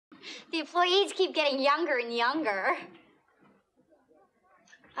The employees keep getting younger and younger.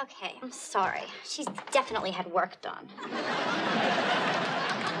 Okay, I'm sorry. She's definitely had work done.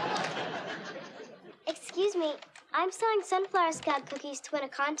 Excuse me, I'm selling sunflower scab cookies to win a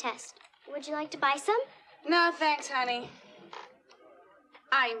contest. Would you like to buy some? No, thanks, honey.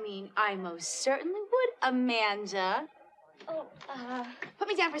 I mean, I most certainly would, Amanda. Oh, Put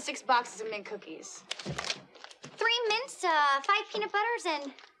me down for 6 boxes of mint cookies. 3 mints, 5 peanut butters,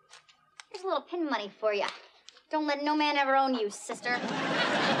 and here's a little pin money for you. Don't let no man ever own you, sister.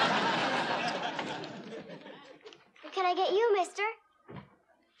 what can I get you, mister?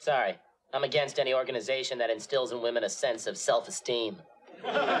 Sorry, I'm against any organization that instills in women a sense of self-esteem.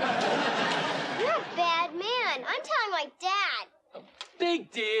 You're a bad man. I'm telling my dad.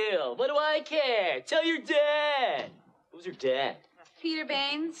 Big deal. What do I care? Tell your dad. Who's your dad? Peter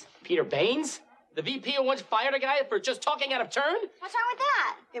Baines. Peter Baines? The VP who once fired a guy for just talking out of turn? What's wrong with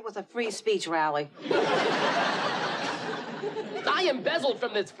that? It was a free speech rally. I embezzled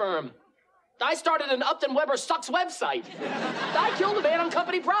from this firm. I started an Upton Weber Sucks website. I killed a man on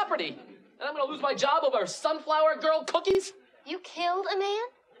company property. And I'm gonna lose my job over sunflower girl cookies? You killed a man?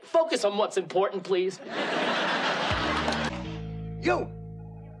 Focus on what's important, please. You!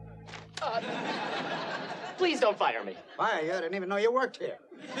 Please don't fire me. Fire you? I didn't even know you worked here.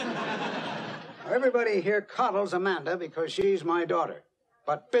 Everybody here coddles Amanda because she's my daughter.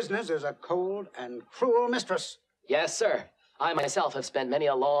 But business is a cold and cruel mistress. Yes, sir. I myself have spent many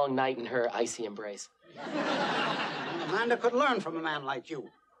a long night in her icy embrace. Amanda could learn from a man like you.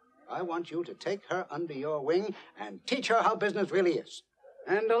 I want you to take her under your wing and teach her how business really is.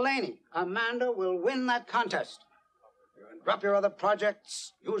 And Delaney, Amanda will win that contest. You can drop your other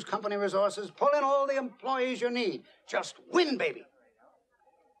projects, use company resources, pull in all the employees you need. Just win, baby.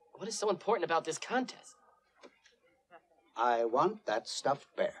 What is so important about this contest? I want that stuffed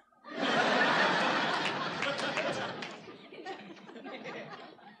bear.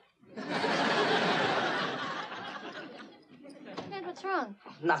 Dad, what's wrong?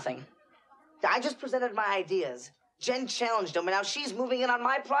 Nothing. I just presented my ideas. Jen challenged them, and now she's moving in on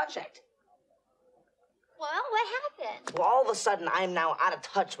my project. Well, what happened? Well, all of a sudden, I'm now out of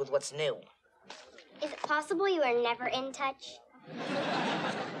touch with what's new. Is it possible you are never in touch?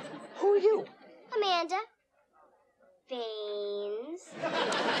 Who are you? Amanda. Baines.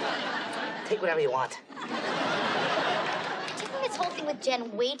 Take whatever you want. I'm taking this whole thing with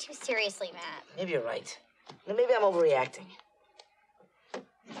Jen way too seriously, Matt. Maybe you're right. Maybe I'm overreacting.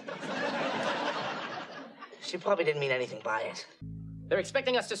 She probably didn't mean anything by it. They're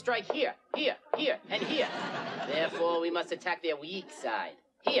expecting us to strike here, here, here, and here. Therefore, we must attack their weak side.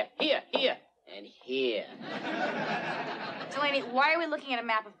 Here, here, here, and here. Delaney, why are we looking at a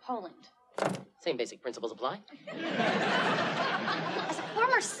map of Poland? Same basic principles apply. As a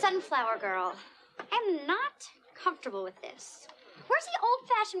former sunflower girl, I'm not comfortable with this. Where's the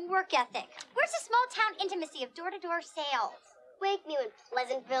old-fashioned work ethic? Where's the small-town intimacy of door-to-door sales? Wake me when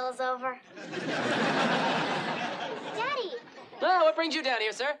Pleasantville's over. Daddy! Well, what brings you down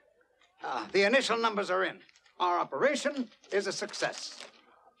here, sir? The initial numbers are in. Our operation is a success.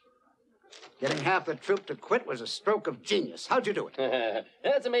 Getting half the troop to quit was a stroke of genius. How'd you do it?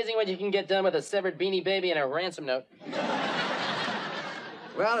 It's amazing what you can get done with a severed beanie baby and a ransom note.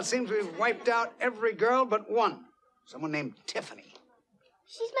 Well, it seems we've wiped out every girl but one. Someone named Tiffany.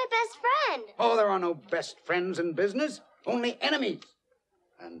 She's my best friend. Oh, there are no best friends in business, only enemies.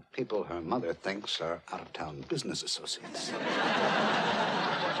 And people her mother thinks are out-of-town business associates.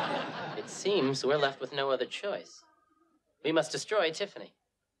 It seems we're left with no other choice. We must destroy Tiffany.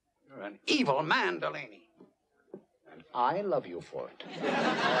 You're an evil man, Delaney. And I love you for it.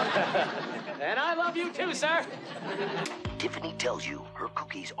 And I love you too, sir. Tiffany tells you her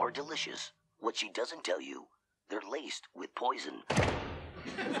cookies are delicious. What she doesn't tell you, they're laced with poison.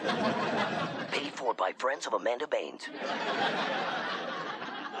 Paid for by friends of Amanda Baines.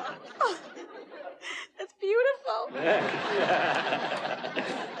 Oh, that's beautiful.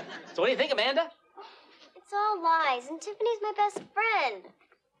 So what do you think, Amanda? It's all lies, and Tiffany's my best friend.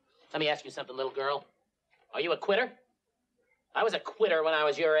 Let me ask you something, little girl. Are you a quitter? I was a quitter when I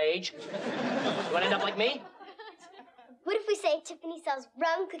was your age. You want to end up like me? What if we say Tiffany sells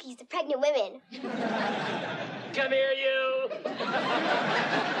rum cookies to pregnant women? Come here, you.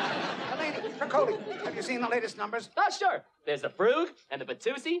 Delaney, Tricoli, have you seen the latest numbers? Oh, sure. There's the Frug and the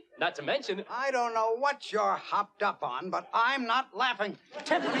Batusi, not to mention... I don't know what you're hopped up on, but I'm not laughing.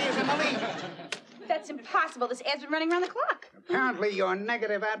 Tiffany is in the lead. That's impossible. This ad's been running around the clock. Apparently, your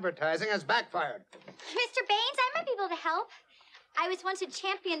negative advertising has backfired. Mr. Baines, I might be able to help. I was once a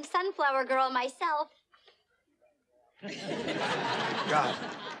champion sunflower girl myself. God,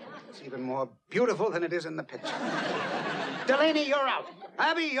 It's even more beautiful than it is in the picture. Delaney, you're out.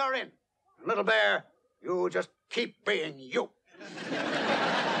 Abby, you're in. Little Bear, you just keep being you.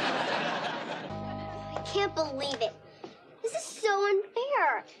 I can't believe it. This is so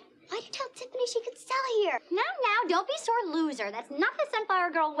unfair. Why'd you tell Tiffany she could sell here? Now, don't be sore loser. That's not the Sunflower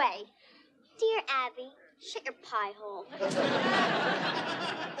Girl way. Dear Abby, shut your pie hole.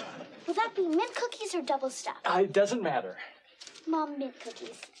 Will that be mint cookies or double stuffed? It doesn't matter. Mom, mint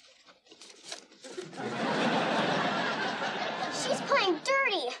cookies. She's playing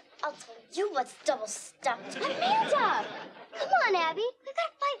dirty. I'll tell you what's double stuffed. Amanda! Come on, Abby. We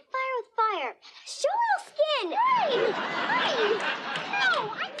gotta fight fire with fire. Show real skin. Hey! No,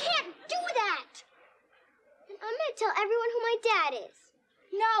 I can't do that! And I'm gonna tell everyone who my dad is.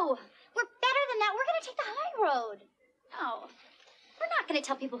 No, we're better than that. We're gonna take the high road. No, we're not gonna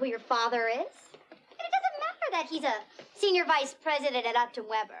tell people who your father is. And it doesn't matter that he's a senior vice president at Upton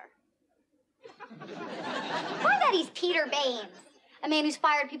Weber. Or that he's Peter Baines, a man who's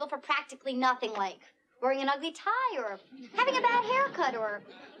fired people for practically nothing, like wearing an ugly tie or having a bad haircut or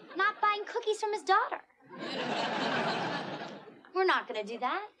not buying cookies from his daughter. We're not gonna do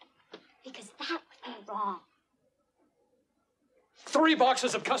that because that would be wrong. 3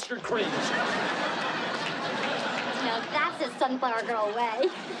 boxes of custard creams. Now that's a Sunflower Girl way.